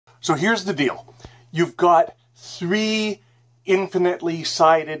So here's the deal. You've got 3 infinitely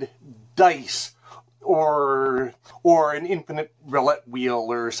sided dice or an infinite roulette wheel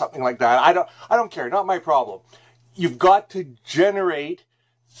or something like that. I don't care, not my problem. You've got to generate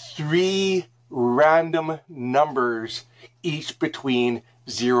 3 random numbers, each between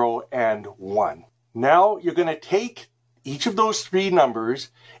 0 and 1. Now you're going to take each of those 3 numbers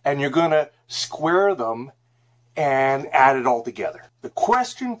and you're going to square them and add it all together. The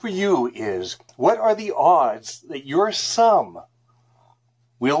question for you is, what are the odds that your sum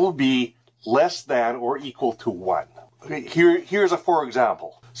will be less than or equal to 1? Here's a for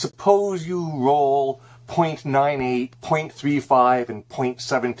example. Suppose you roll 0.98, 0.35, and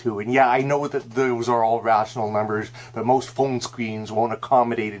 0.72. And yeah, I know that those are all rational numbers, but most phone screens won't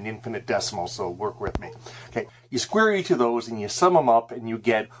accommodate an infinite decimal, so work with me. Okay, you square each of those and you sum them up and you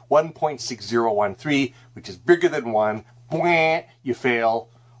get 1.6013, which is bigger than 1. Bwah, you fail.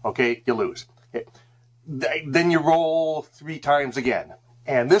 Okay, you lose. Okay. Then you roll 3 times again.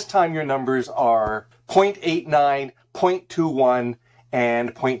 And this time your numbers are 0.89, 0.21,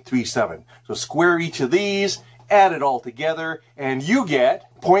 and 0.37. So square each of these, add it all together, and you get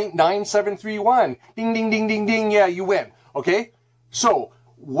 0.9731. Ding, ding, ding, ding, ding. Yeah, you win. Okay? So,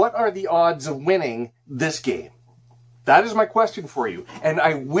 what are the odds of winning this game? That is my question for you. And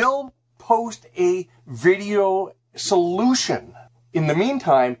I will post a video solution. In the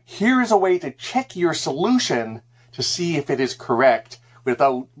meantime, here is a way to check your solution to see if it is correct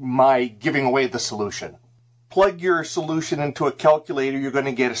without my giving away the solution. Plug your solution into a calculator, you're going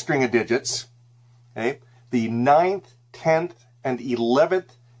to get a string of digits. Okay? The 9th, 10th, and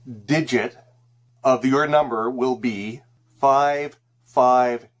 11th digit of your number will be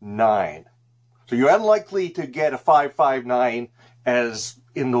 559. So you're unlikely to get a 559 as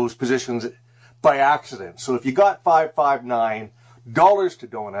in those positions by accident. So if you got 559, dollars to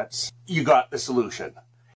donuts, you got the solution.